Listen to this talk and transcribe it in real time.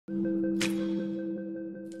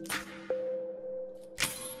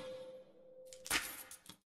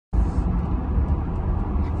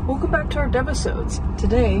Devisodes.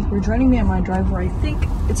 Today, you're joining me on my drive where I think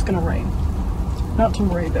it's gonna rain. Not to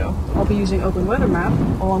worry though, I'll be using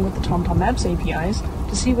OpenWeatherMap along with the TomTom Maps APIs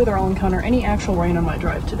to see whether I'll encounter any actual rain on my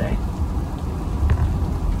drive today.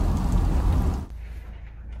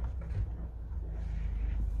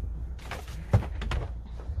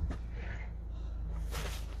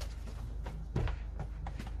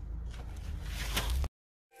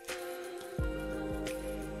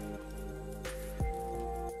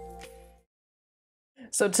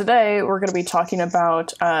 So today we're going to be talking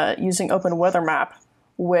about using OpenWeatherMap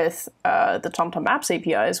with the TomTom Maps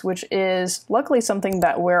APIs, which is luckily something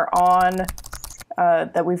that we're on,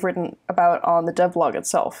 that we've written about on the devlog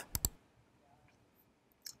itself.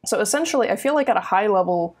 So essentially, I feel like at a high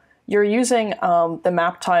level, you're using the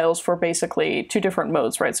map tiles for basically two different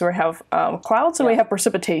modes, right? So we have clouds and we have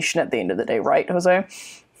precipitation at the end of the day, right, Jose?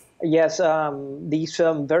 Yes, this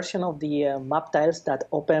version of the map tiles that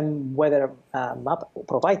OpenWeatherMap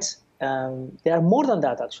provides. There are more than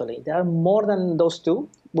that, actually. There are more than those two.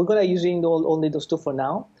 We're going to be using only those two for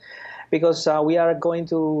now, because we are going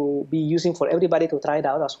to be using for everybody to try it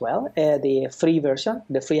out as well, the free version,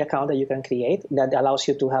 the free account that you can create that allows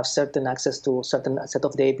you to have certain access to certain set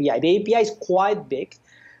of the API. The API is quite big,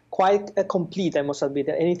 quite complete, I must admit.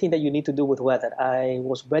 Anything that you need to do with weather. I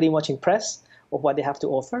was very much impressed of what they have to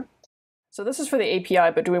offer. So this is for the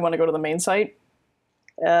API, but do we want to go to the main site?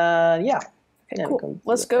 Yeah. Okay, cool.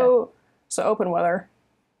 Let's go. So open weather.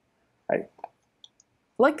 Right. I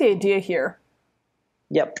like the idea here.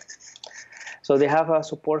 Yep. So they have a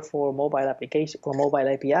support for mobile application, for mobile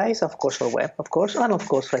APIs, of course for web, of course, and of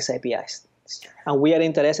course REST APIs. And we are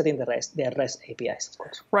interested in the REST APIs, of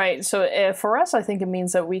course. Right. So for us, I think it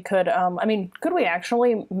means that we could, could we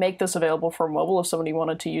actually make this available for mobile if somebody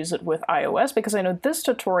wanted to use it with iOS? Because I know this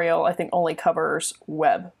tutorial, I think, only covers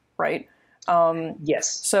web, right? Yes.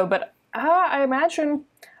 So, but I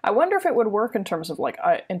wonder if it would work in terms of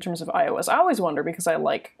iOS. I always wonder because I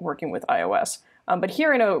like working with iOS. But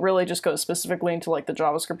here I know it really just goes specifically into like the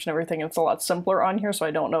JavaScript and everything. And it's a lot simpler on here, so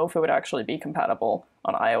I don't know if it would actually be compatible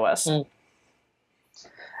on iOS. Mm.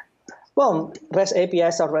 Well, REST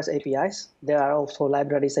APIs are REST APIs. There are also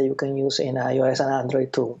libraries that you can use in iOS and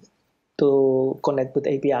Android to connect with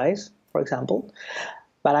APIs, for example.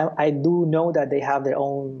 But I do know that they have their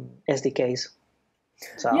own SDKs.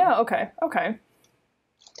 So. Yeah, okay.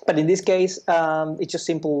 But in this case, it's just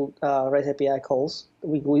simple REST API calls.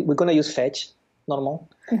 We're going to use fetch, normal,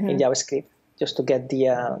 in JavaScript, just to get the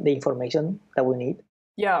information that we need.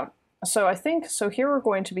 Yeah. So I think, here we're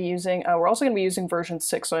going to be using, we're also going to be using version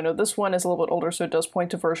 6. So I know this one is a little bit older, so it does point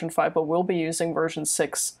to version 5, but we'll be using version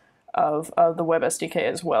 6 of the Web SDK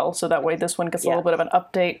as well. So that way this one gets a little bit of an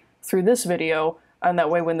update through this video, and that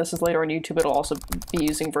way when this is later on YouTube, it'll also be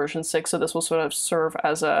using version 6. So this will sort of serve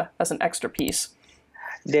as an extra piece.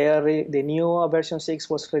 The new version 6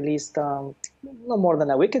 was released no more than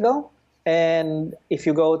a week ago. And if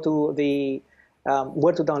you go to the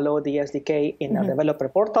where to download the SDK in a developer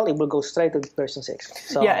portal, it will go straight to version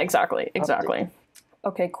 6. So, yeah, exactly.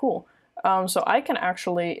 Okay, cool. So I can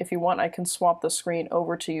actually, if you want, I can swap the screen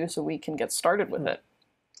over to you so we can get started with it.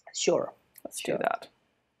 Sure. Let's do that.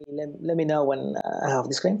 Let me know when I have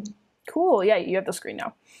the screen. Cool. Yeah, you have the screen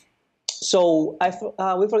now. So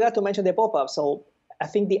we forgot to mention the pop-up. So I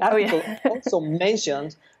think the article also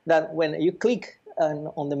mentions that when you click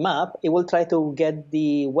on the map, it will try to get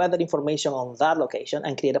the weather information on that location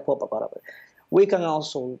and create a pop-up out of it. We can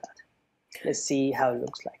also do that. Let's see how it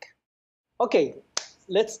looks like. Okay,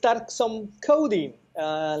 let's start some coding.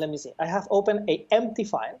 Let me see. I have opened an empty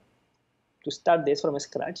file to start this from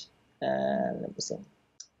scratch. Let me see.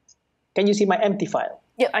 Can you see my empty file?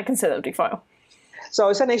 Yeah, I can see the empty file. So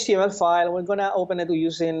it's an HTML file. We're gonna open it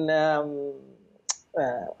using. I'm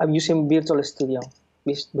using Virtual Studio.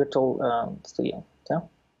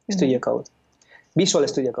 Studio Code, Visual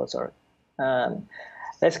Studio Code, sorry.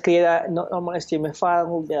 Let's create a normal HTML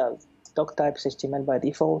file. Yeah, doc type is HTML by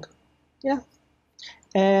default. Yeah,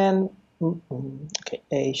 and okay,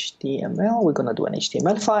 HTML. We're gonna do an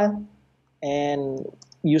HTML file, and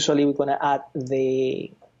usually we're gonna add this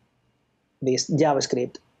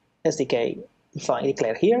JavaScript SDK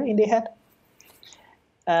declared here in the head,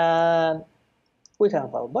 and we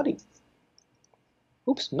have our body.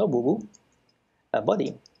 Oops, no boo-boo. A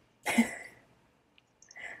body.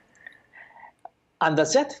 And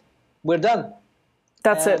that's it. We're done.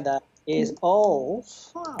 That's it. That is all.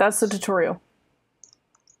 That's the tutorial.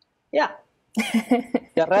 Yeah.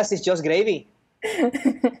 The rest is just gravy.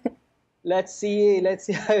 Let's see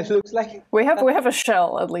how it looks like. We have a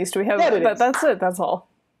shell at least. We have that's it. That's all.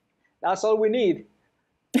 That's all we need.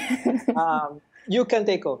 You can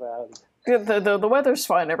take over. The weather's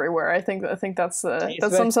fine everywhere. I think that's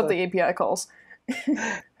that sums up the API calls.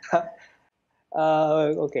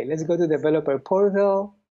 Okay, let's go to developer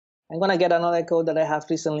portal. I'm gonna get another code that I have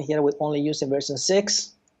recently here with only using version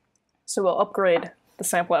 6. So we'll upgrade the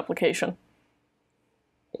sample application.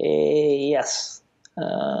 Yes,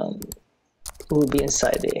 will be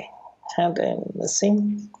inside the hand, and let's see.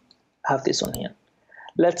 I have this one here.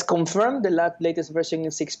 Let's confirm the latest version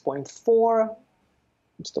is 6.4.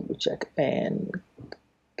 Let's double check and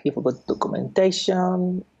if we go to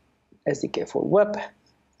documentation, SDK for web,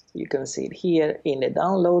 you can see it here in the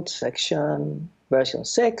download section, version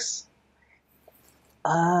 6.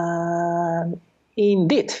 And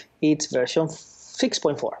indeed, it's version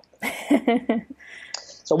 6.4.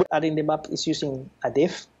 So we're adding the map is using a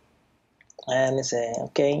div. And it's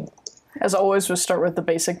okay. As always, we start with the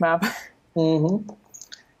basic map.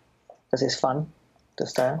 This is fun to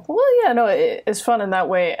start. Well, yeah, no, it's fun in that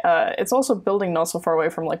way. It's also building not so far away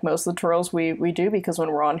from like most of the tutorials we do, because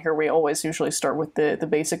when we're on here, we always usually start with the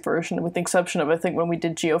basic version, with the exception of, I think, when we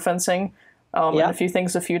did geofencing, and a few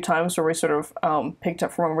things a few times where we sort of picked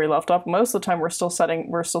up from where we left off. Most of the time, we're still starting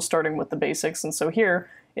with the basics, and so here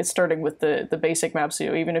it's starting with the basic map.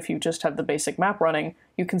 So even if you just have the basic map running,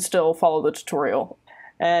 you can still follow the tutorial.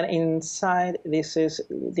 And inside this is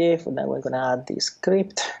div, and then we're gonna add the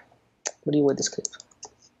script. What do you want the script?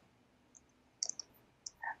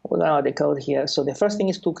 We're gonna add the code here. So the first thing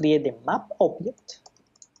is to create the map object,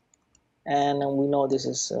 and we know this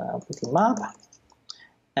is pretty map.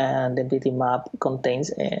 And the pretty map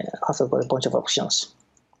contains after a bunch of options.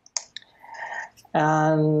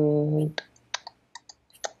 And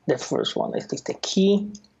the first one is the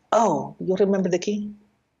key. Oh, you remember the key?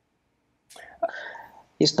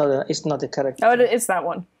 It's not the correct. Oh, it's that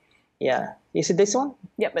one. Yeah, is it this one?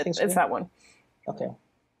 Yep, it's that one. Okay.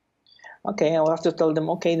 Okay, I'll have to tell them.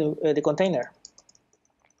 Okay, the container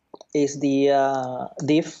is the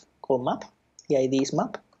div called map. The ID is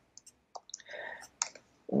map.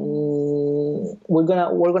 We're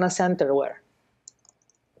gonna center where?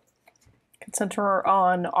 Can center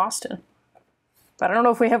on Austin, but I don't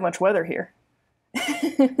know if we have much weather here.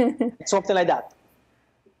 Something like that.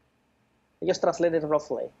 I just translated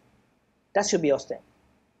roughly. That should be Austin.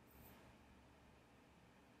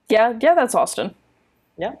 Yeah, that's Austin.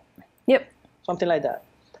 Yeah. Yep. Something like that.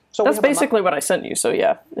 So that's basically what I sent you. So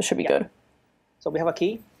yeah, it should be good. So we have a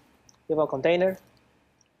key, we have a container,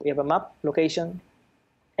 we have a map location.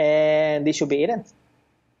 And this should be it.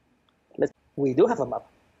 We do have a map.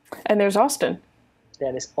 And there's Austin.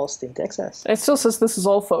 That is Austin, Texas. It still says this is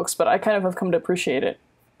all folks, but I kind of have come to appreciate it.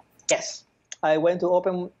 Yes. I went to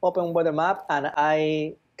OpenWeatherMap and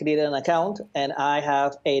I created an account and I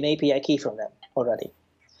have an API key from them already.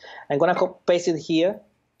 I'm going to paste it here.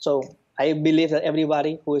 So I believe that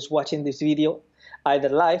everybody who is watching this video, either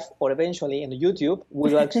live or eventually in YouTube,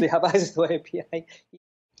 will actually have access to API.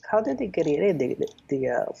 How did they create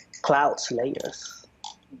the clouds layers?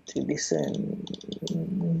 To listen,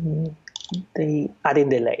 they add in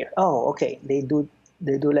the layer. Oh, okay. They do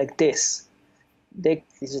like this. This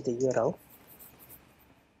is the URL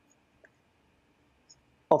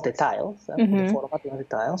of the tiles, the formatting of the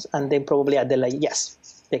tiles, and then probably add the layer. Yes,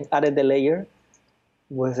 they added the layer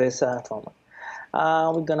with this format.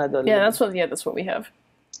 We're gonna do. That's what we have.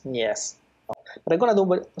 Yes. But I'm gonna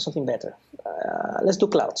do something better. Let's do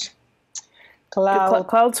clouds.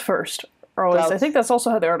 Clouds first. I think that's also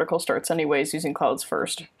how the article starts anyways, using clouds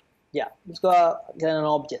first. Yeah, let's go get an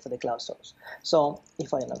object for the cloud source. So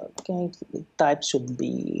if I know, okay, the type should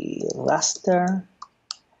be raster,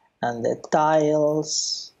 and the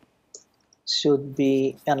tiles should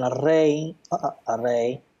be an array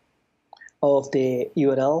of the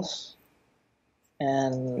URLs,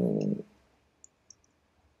 and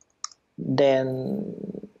then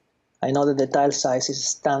I know that the tile size is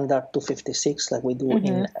standard 256, like we do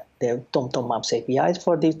in the TomTom Maps APIs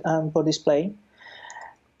for display.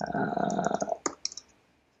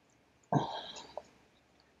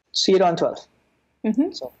 0 and 12.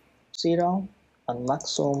 So 0 and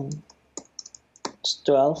maximum is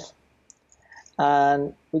 12.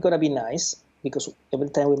 And we're going to be nice because every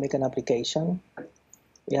time we make an application,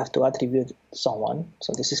 we have to attribute someone.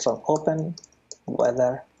 So this is from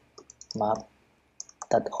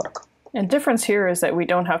OpenWeatherMap.org. And difference here is that we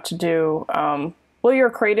don't have to do, you're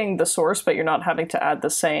creating the source, but you're not having to add the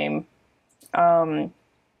same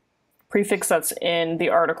prefix that's in the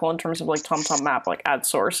article in terms of like TomTom map, like add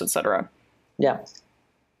source, etc. Yeah.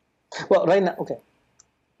 Well, right now, okay.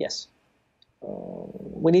 Yes.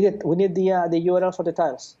 We need the URL for the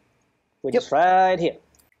tiles, which is right here.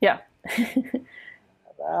 Yeah.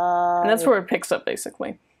 And that's where it picks up,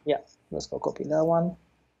 basically. Yeah. Let's go copy that one.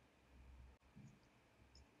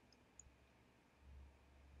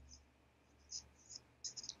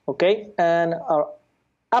 Okay, and our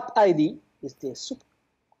app ID is this.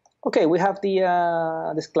 Okay, we have the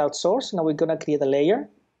this cloud source. Now we're gonna create a layer.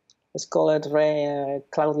 Let's call it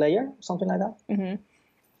cloud layer, something like that. Mm-hmm.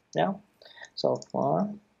 Yeah. So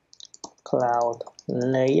for cloud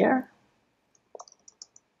layer,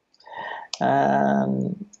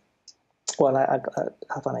 well, I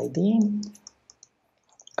have an ID.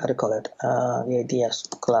 How to call it? The ID is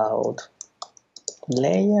cloud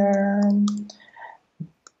layer.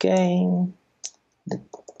 Okay. The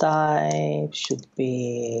type should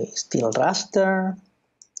be still raster.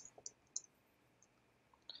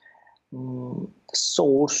 The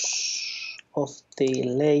source of the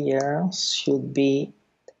layer should be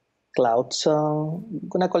cloud. So I'm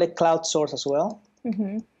gonna call it cloud source as well.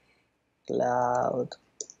 Mm-hmm. Cloud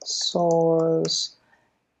source,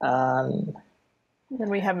 and then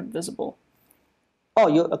we have it visible. Oh,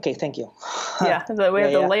 okay? Thank you. Yeah, so we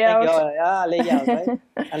have the layout. Layout, right?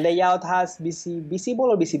 And layout has visible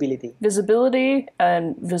or visibility. Visibility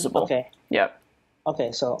and visible. Okay. Yep.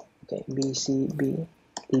 Okay, so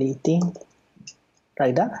visibility,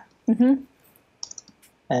 like that. Mm-hmm.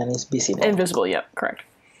 And it's visible. Invisible. Yep. Correct.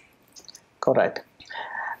 Correct.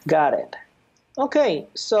 Got it. Okay,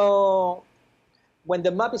 so when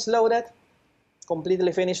the map is loaded,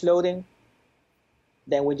 completely finished loading,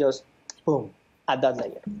 then we just boom, add that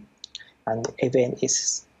layer. And the event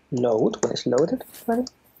is load. When it's loaded, ready?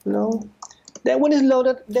 Load. Then when it's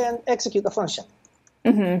loaded, then execute a function.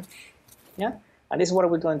 Mm-hmm. Yeah, and this is what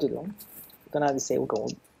we're going to do. We're gonna say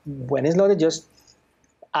when it's loaded, just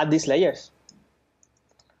add these layers.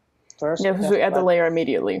 First, yeah, because we add the layer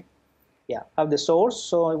immediately. Yeah, of the source.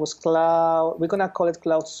 So it was cloud. We're gonna call it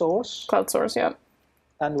cloud source. Cloud source, yeah.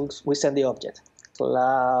 And we send the object.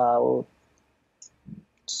 Cloud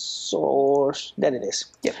source. There it is.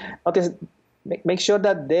 Yep. Notice, make sure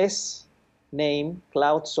that this name,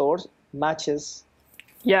 cloud source, matches.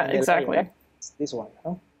 Yeah, exactly. Layer. This one.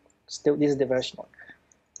 Huh? Still, this is the version one.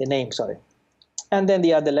 The name, sorry. And then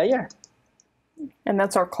the other layer. And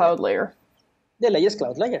that's our cloud layer. The layer is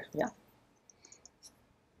cloud layer. Yeah.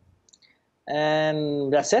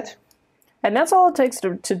 And that's it. And that's all it takes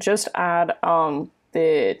to just add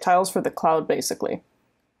the tiles for the cloud, basically.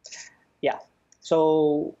 Yeah.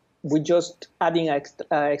 So we're just adding an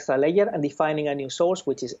extra layer and defining a new source,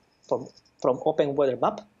 which is from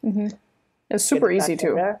OpenWeatherMap. Mm-hmm. It's super easy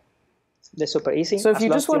too. They're super easy. So if you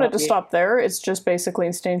just wanted to stop there, it's just basically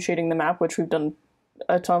instantiating the map, which we've done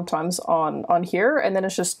a ton of times on here, and then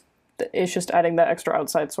it's just adding that extra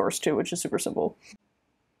outside source too, which is super simple.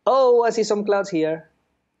 Oh, I see some clouds here.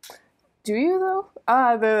 Do you though?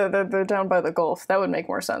 They're down by the Gulf. That would make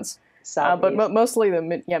more sense. But mostly the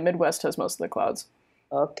Midwest has most of the clouds.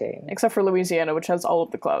 Okay. Except for Louisiana, which has all of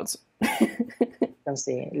the clouds. Let's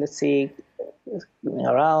see. Going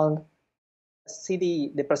around. See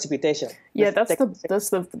the precipitation. Yeah, that's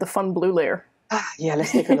the fun blue layer. Yeah,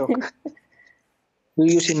 let's take a look.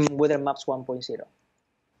 We're using Weather Maps 1.0.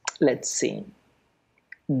 Let's see.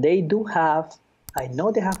 They do have. I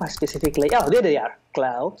know they have a specific layer. Oh, there they are.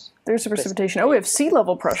 Clouds. There's the precipitation. Oh, we have sea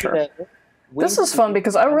level pressure. This is fun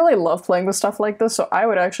because I really love playing with stuff like this, so I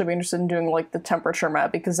would actually be interested in doing like the temperature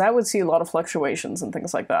map because that would see a lot of fluctuations and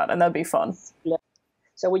things like that, and that'd be fun. Yeah.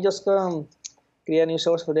 So we just create a new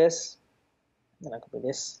source for this. I'm gonna copy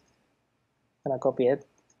this. I'm gonna copy it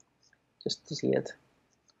just to see it.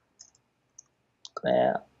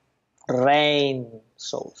 Rain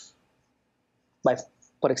source,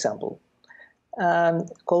 for example. And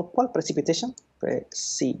called what? Precipitation.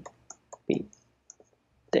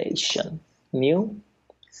 Precipitation. New.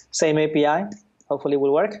 Same API. Hopefully it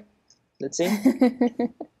will work. Let's see.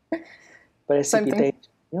 Precipitation.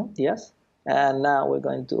 Yes. And now we're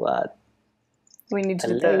going to add. We need to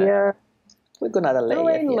a layer. We're gonna add a layer.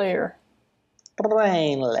 Rain layer.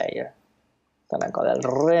 Rain layer. Gonna call it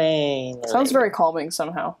rain. Sounds very calming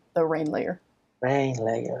somehow. The rain layer. Rain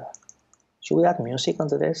layer. Should we add music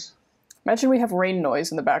onto this? Imagine we have rain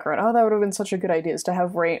noise in the background. Oh, that would have been such a good idea, is to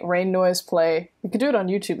have rain noise play. We could do it on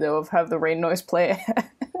YouTube, though, of have the rain noise play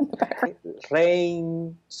in the background.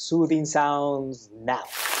 Rain soothing sounds now.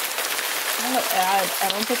 I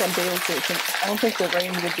don't think I'd be able to. I don't think the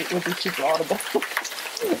rain would be super audible.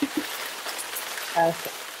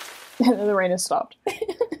 The rain has stopped.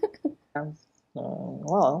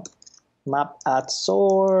 Well, map at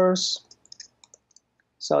source.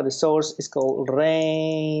 So the source is called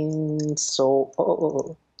rain.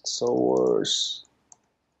 Source,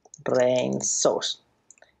 rain source,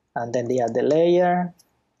 and then they add the layer.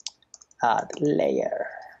 Add layer.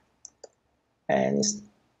 and it's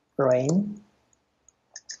rain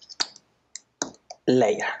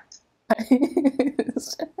layer.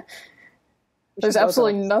 There's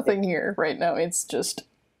absolutely nothing here right now. It's just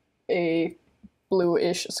a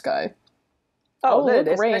bluish sky. Oh, there look,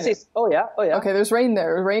 it is. rain. Oh yeah. Okay, there's rain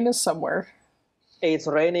there. Rain is somewhere. It's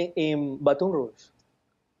raining in Baton Rouge,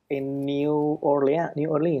 in New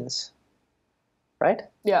Orleans, right?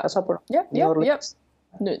 Yeah. That's upper. Yeah. New Orleans.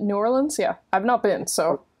 New Orleans. Yeah, I've not been,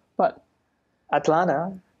 so but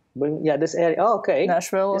Atlanta. Yeah, this area. Oh, okay.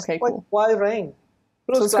 Nashville. It's okay, cool. Wild rain.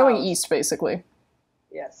 Blue So it's clouds. going east, basically.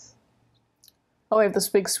 Yes. Oh, I have this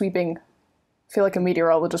big sweeping. I feel like a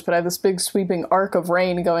meteorologist, but I have this big sweeping arc of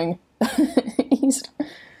rain going east.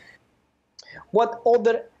 What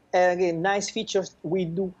other nice features we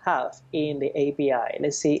do have in the API?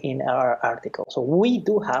 Let's see in our article. So we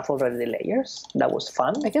do have already the layers. That was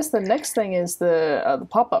fun. I guess the next thing is the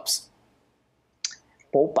pop-ups.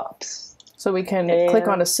 Pop-ups. So we can click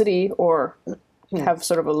on a city or have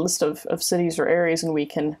sort of a list of cities or areas, and we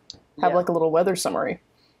can have like a little weather summary.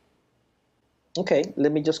 Okay,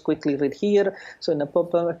 let me just quickly read here. So in the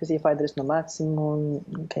pop-up, I can see if there's no maximum.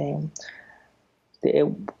 Okay. The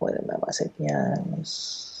OpenWeatherMap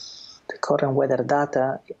APIs, the current weather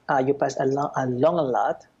data. You pass a long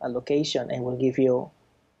a location, and will give you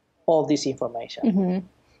all this information. Mm-hmm.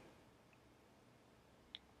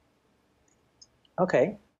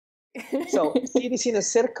 Okay. So cities in a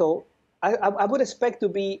circle. I would expect to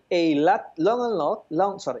be a lat and long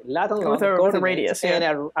With a radius,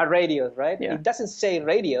 and a radius, right? Yeah. It doesn't say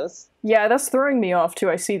radius. Yeah, that's throwing me off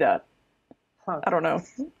too. I see that. Huh. I don't know.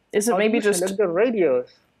 Is it maybe just the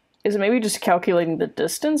radius? Is it maybe just calculating the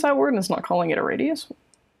distance outward and it's not calling it a radius?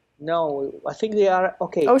 No, I think they are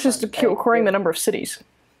okay. Oh, it's just querying the number of cities.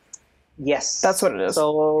 Yes, That's what it is.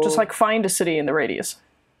 So just like find a city in the radius,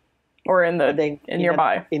 or in the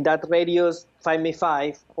nearby. In that radius, find me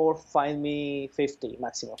 5 or find me 50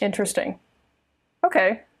 maximum. Interesting.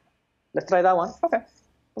 Okay. Let's try that one. Okay.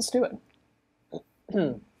 Let's do it.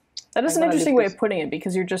 That is an interesting way of putting it,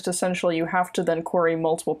 because you're just essentially, you have to then query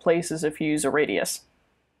multiple places if you use a radius.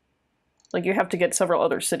 Like you have to get several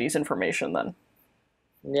other cities' information then.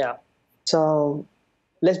 Yeah. So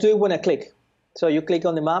let's do it when I click. So you click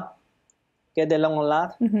on the map, get the long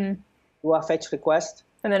lat, do a fetch request.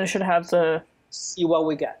 And then it should have the... See what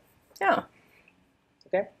we get. Yeah.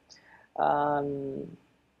 Okay.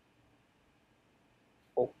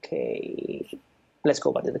 Okay. Let's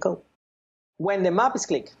go back to the code. When the map is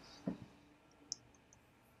clicked,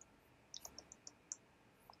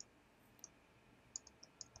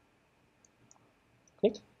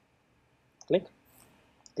 click, click,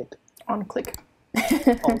 click. On click.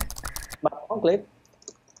 on click.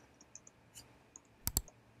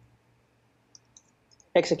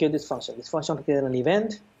 Execute this function. This function creates an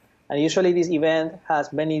event, and usually this event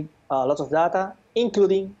has many lots of data,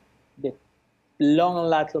 including the long and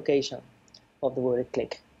lat location of the word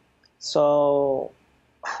click. So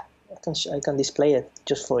I can display it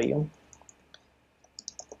just for you.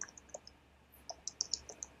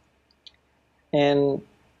 And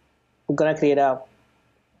we're gonna create a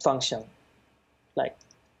function like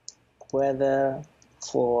weather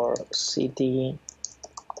for city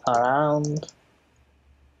around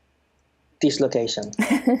this location.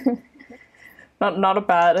 Not a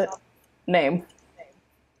bad name.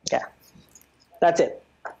 Yeah, that's it.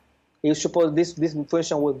 You suppose this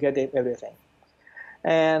function will get everything.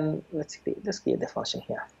 And let's create the function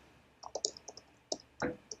here.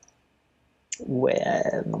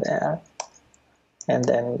 Weather, and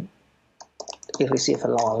then it receives a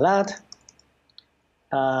long lat.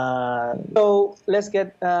 So let's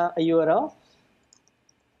get a URL.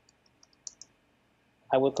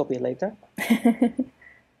 I will copy it later.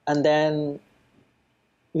 And then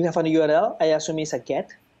we have a URL. I assume it's a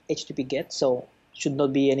get, HTTP get, so should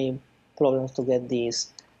not be any problems to get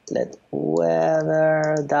this. Let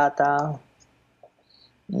weather data.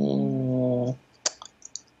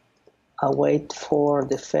 I wait for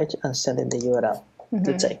the fetch and send in the URL.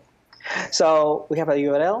 Let's say. So we have a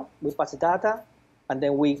URL. We pass the data, and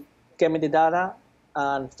then we give me the data,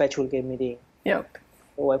 and fetch will give me the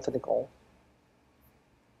wait for the call.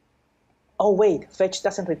 Oh wait, fetch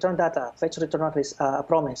doesn't return data. Fetch returns a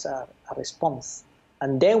promise, a response,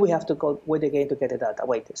 and then we have to go wait again to get the data.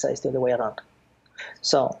 Wait, it's the other way around.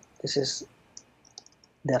 So this is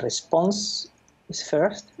the response is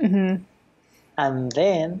first, and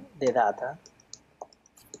then the data.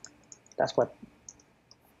 That's what.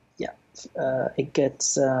 Yeah, it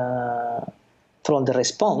gets from the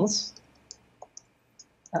response.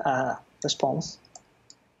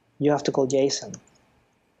 You have to call JSON.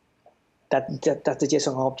 that's the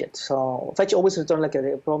JSON object. So fetch always return like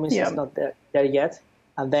a promise is not there yet,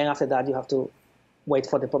 and then after that you have to wait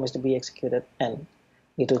for the promise to be executed, and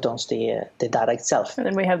it returns the data itself. And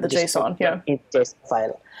then we have the JSON, in JSON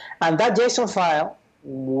file, and that JSON file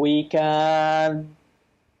we can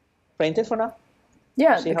print it for now.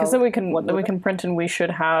 Yeah, because then we can print, and we should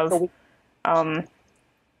have.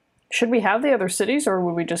 Should we have the other cities, or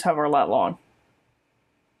would we just have our lat long?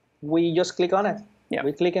 We just click on it. Yeah.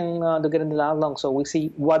 We click on to get in the lat long, so we see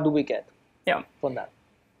what do we get. Yeah. From that.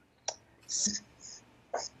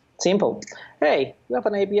 Simple. Hey, we have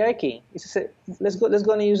an API key. Let's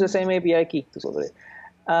go and use the same API key to solve it.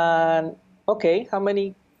 And okay, how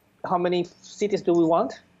many cities do we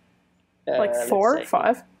want? Like 4, 5.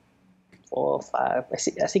 4 or 5.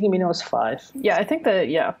 I think minimum is 5. Yeah, I think that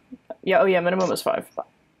minimum is 5.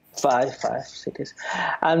 5 cities,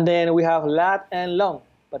 and then we have lat and long,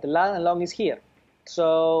 but the lat and long is here.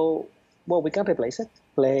 So, well, we can replace it.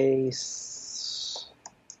 Place.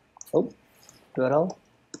 URL.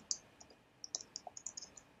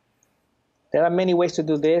 There are many ways to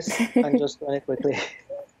do this. I'm just doing it quickly.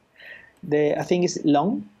 I think it's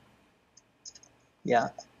long. Yeah,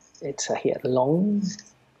 it's here long,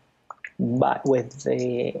 but with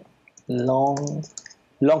the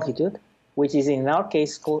longitude, which is in our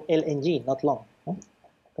case called LNG, not long.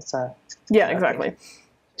 That's exactly.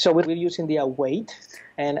 So we're using the await,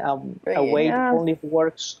 and await only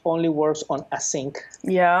works on async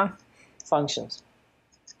functions.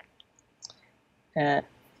 And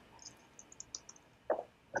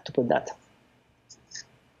to put that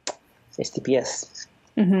HTTPS.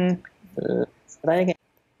 Try again.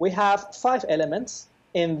 We have 5 elements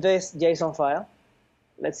in this JSON file.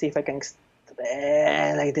 Let's see if I can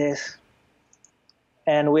expand like this.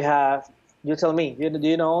 And we have, you tell me, do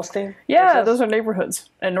you know Austin? Yeah, those are neighborhoods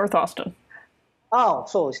in North Austin. Oh,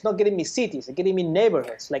 so it's not getting me cities, it's getting me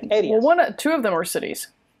neighborhoods, like areas. Well, 2 of them are cities.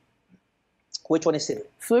 Which one is city?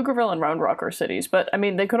 Pflugerville and Round Rock are cities, but I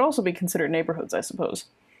mean, they could also be considered neighborhoods, I suppose.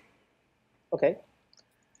 Okay.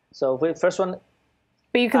 So first one.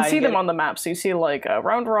 But you can see them on the map. So you see like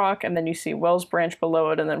Round Rock, and then you see Wells Branch below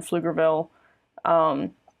it, and then Pflugerville.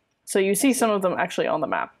 So you see some of them actually on the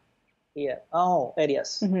map. Yeah. Oh,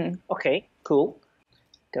 areas. Okay, cool.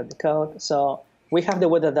 Got the code. So we have the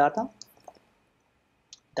weather data,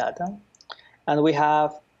 and we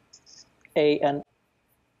have an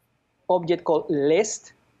object called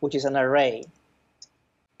list, which is an array.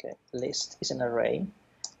 Okay, list is an array.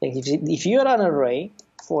 Like if you're an array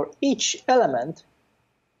for each element,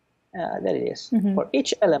 there it is. For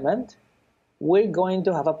each element, we're going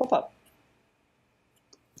to have a pop-up.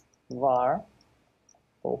 Var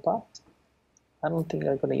pop-up. I don't think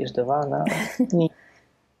I'm going to use the var now.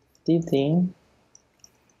 thing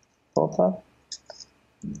pop-up.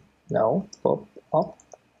 No, pop-up.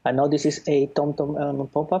 I know this is a TomTom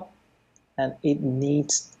element pop-up, and it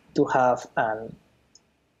needs to have an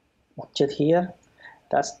object here.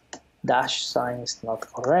 That's dash sign is not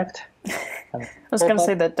correct. I was going to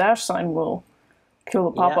say that dash sign will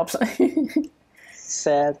kill the pop-ups.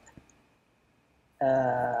 Set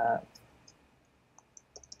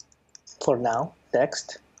for now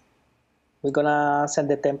text. We're gonna set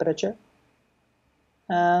the temperature,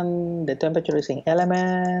 and the temperature is in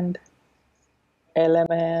element,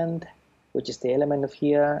 which is the element of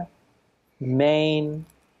here, main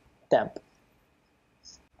temp,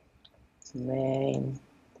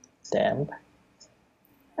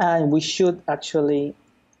 and we should actually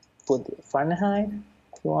put the Fahrenheit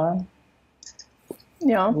if you want.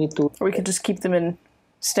 Yeah, or we could just keep them in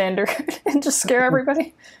standard and just scare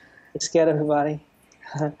everybody. Scare everybody.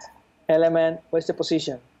 Element, where's the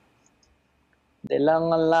position? The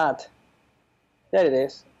long and lat. There it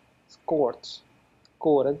is. Chords.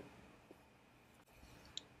 Chord.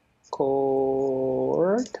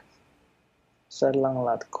 Set long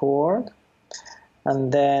lat chord.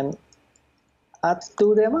 And then add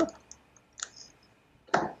to the map.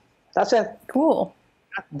 That's it. Cool.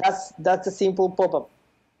 That's a simple pop-up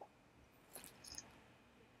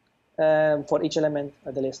for each element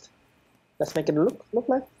of the list. Let's make it look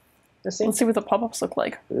like. Let's see what the pop-ups look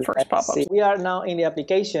like. First pop-ups. We are now in the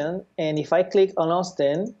application, and if I click on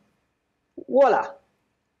Austin, voila!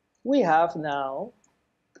 We have now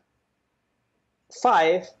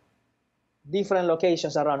 5 different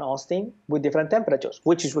locations around Austin with different temperatures,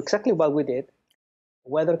 which is exactly what we did.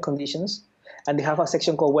 Weather conditions, and they have a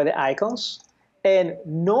section called weather icons. And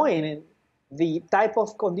knowing the type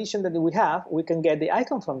of condition that we have, we can get the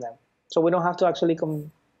icon from them. So we don't have to actually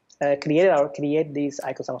create these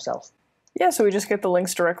icons ourselves. Yeah, so we just get the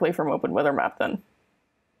links directly from OpenWeatherMap then.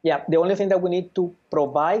 Yeah, the only thing that we need to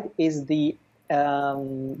provide is the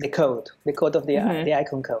code of the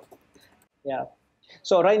icon code. Yeah.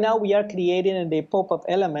 So right now we are creating the pop-up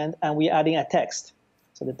element and we're adding a text.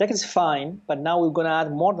 So the text is fine, but now we're going to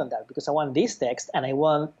add more than that because I want this text and I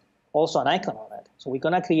want also an icon on it. So we're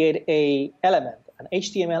going to create a element, an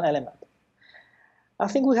HTML element. I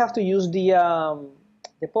think we have to use the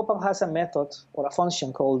pop-up has a method or a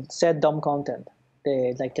function called setDOM_content,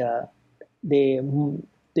 the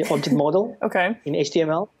object model Okay. in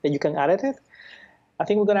HTML that you can edit it. I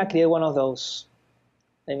think we're going to create one of those.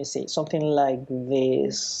 Let me see, something like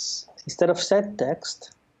this. Instead of set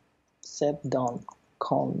text, set DOM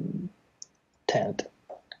content.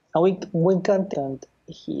 And we can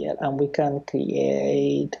here and we can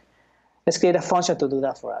create, let's create a function to do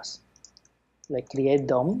that for us. Like create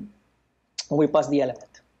DOM, and we pass the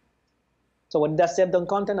element. So when that's set DOM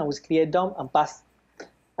content, and we create DOM and pass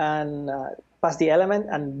the element,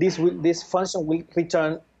 and this function will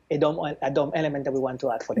return a DOM element that we want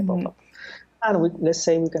to add for the pop-up. And let's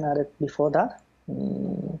say we can add it before that.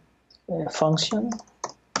 Function,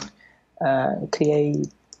 create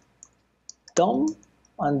DOM,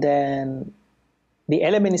 and then the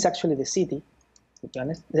element is actually the city, to be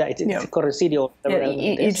honest. Yeah, it's the current city or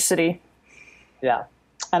each city. Yeah.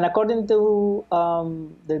 And according to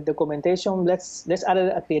the documentation, let's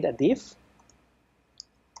create a div.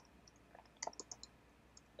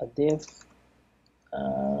 A div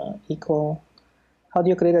equal. How do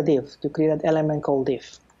you create a div? You create an element called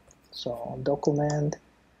div. So document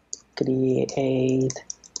create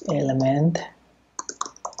element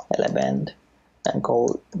and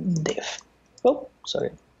call div. Oh,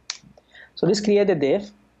 sorry. So this create a div,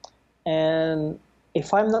 and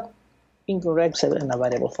if I'm not incorrect, save it in a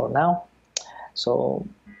variable for now. So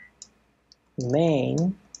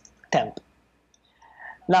main temp.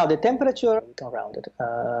 Now the temperature, we can round it.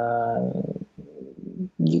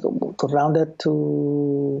 You can round it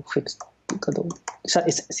to fix. We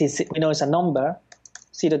know it's a number,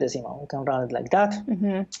 0 decimal. We can round it like that.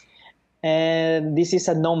 And this is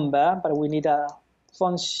a number, but we need a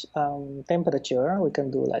temperature. We can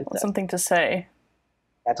do like that. Something to say.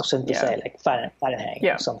 That's something to say, like Fahrenheit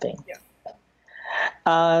or something. Yeah.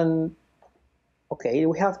 And okay,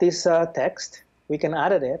 we have this text. We can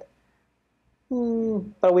edit it,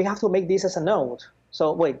 but we have to make this as a node.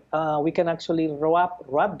 So wait, we can actually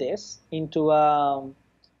wrap this into a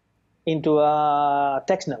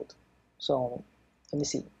text node. So let me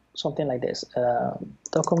see, something like this.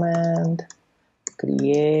 Document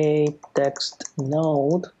create text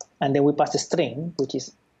node, and then we pass a string, which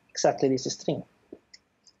is exactly this string.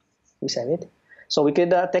 We save it. So we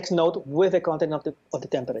create a text node with the content of the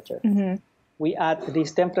temperature. We add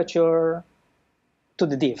this temperature to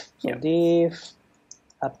the div. So div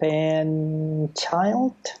append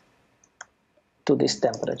child to this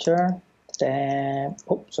temperature. That's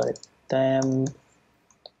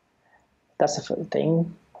the first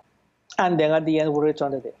thing. And then at the end we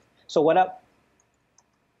return the div. So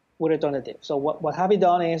we return the div. So what have we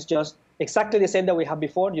done is just exactly the same that we had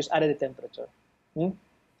before, just added the temperature.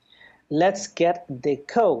 Let's get the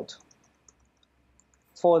code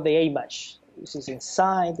for the image. This is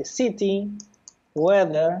inside the city,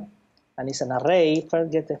 weather, and it's an array.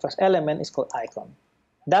 First, get the first element is called icon.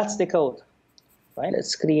 That's the code, right?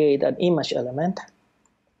 Let's create an image element.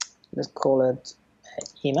 Let's call it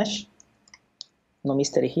image. No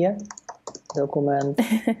mystery here. Document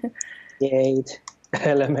create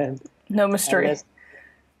element. No mystery.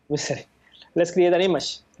 Let's create an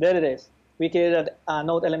image. There it is. We created a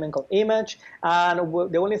node element called image, and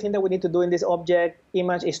the only thing that we need to do in this object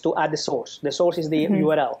image is to add the source. The source is the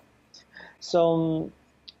URL. So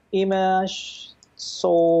image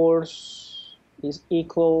source is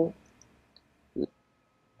equal.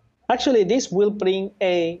 Actually, this will bring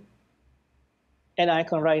an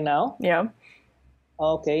icon right now. Yeah.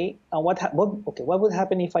 Okay. And what would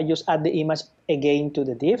happen if I just add the image again to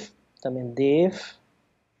the div? I mean div.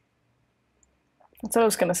 That's what I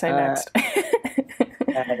was going to say next.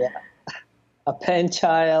 Append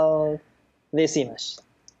child this image.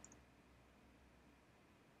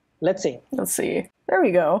 Let's see. Let's see. There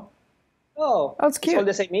we go. Oh, it's cute. It's all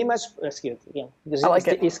the same image. That's cute. Yeah. I like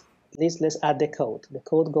it. Let's add the code. The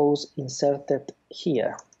code goes inserted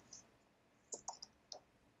here.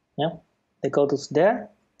 Yeah. The code is there.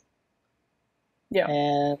 Yeah.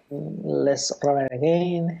 And let's run it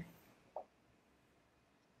again.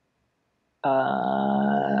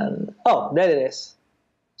 Oh, there it is.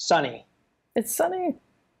 Sunny. It's sunny.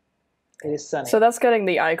 It is sunny. So that's getting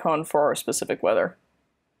the icon for our specific weather.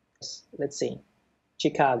 Let's see.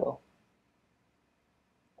 Chicago.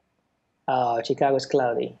 Chicago is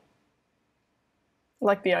cloudy.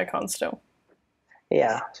 Like the icon still.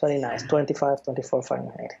 Yeah, it's very nice. 25, 24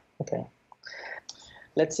 Fahrenheit. Okay.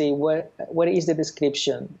 Let's see, where is the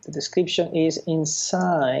description? The description is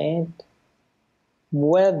inside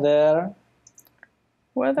weather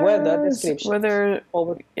descriptions.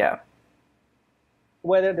 Yeah.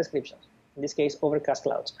 Weather descriptions. In this case, overcast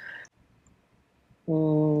clouds.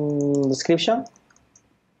 Description,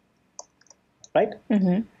 right?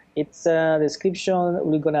 Mm-hmm. It's a description.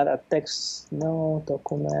 We're gonna add a text node,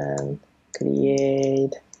 document,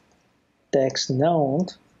 create text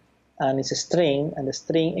node, and it's a string, and the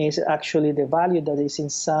string is actually the value that is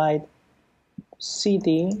inside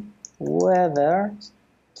city weather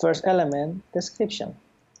first element description.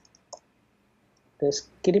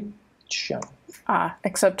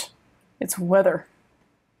 Except it's weather.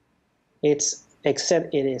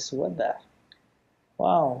 Except it is weather.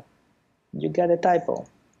 Wow, you got a typo.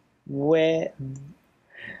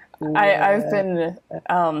 I've been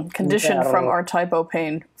conditioned from our typo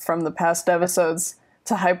pane from the past episodes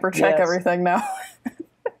to hyper check everything now.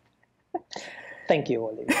 Thank you,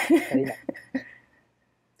 Olivia.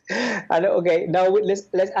 Okay, now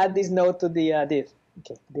let's add this node to the div.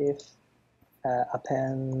 Okay, div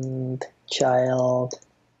append child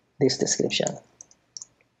this description.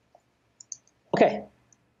 Okay,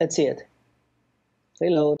 let's see it.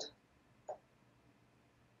 Reload.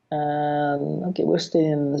 Okay, we're still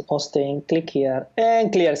in Austin. Click here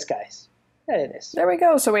and clear skies. There it is. There we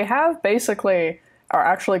go. So we have basically our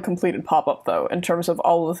actually completed pop-up though, in terms of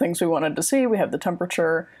all of the things we wanted to see. We have the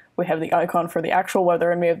temperature, we have the icon for the actual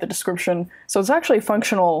weather, and we have the description. So it's actually a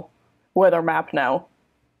functional weather map now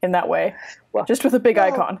in that way, just with a big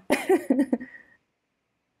icon.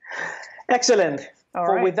 Excellent. All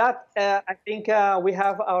so right. With that, I think we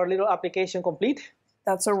have our little application complete.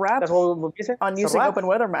 That's a wrap on using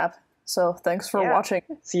OpenWeatherMap. So thanks for watching.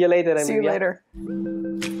 See you later. See you later.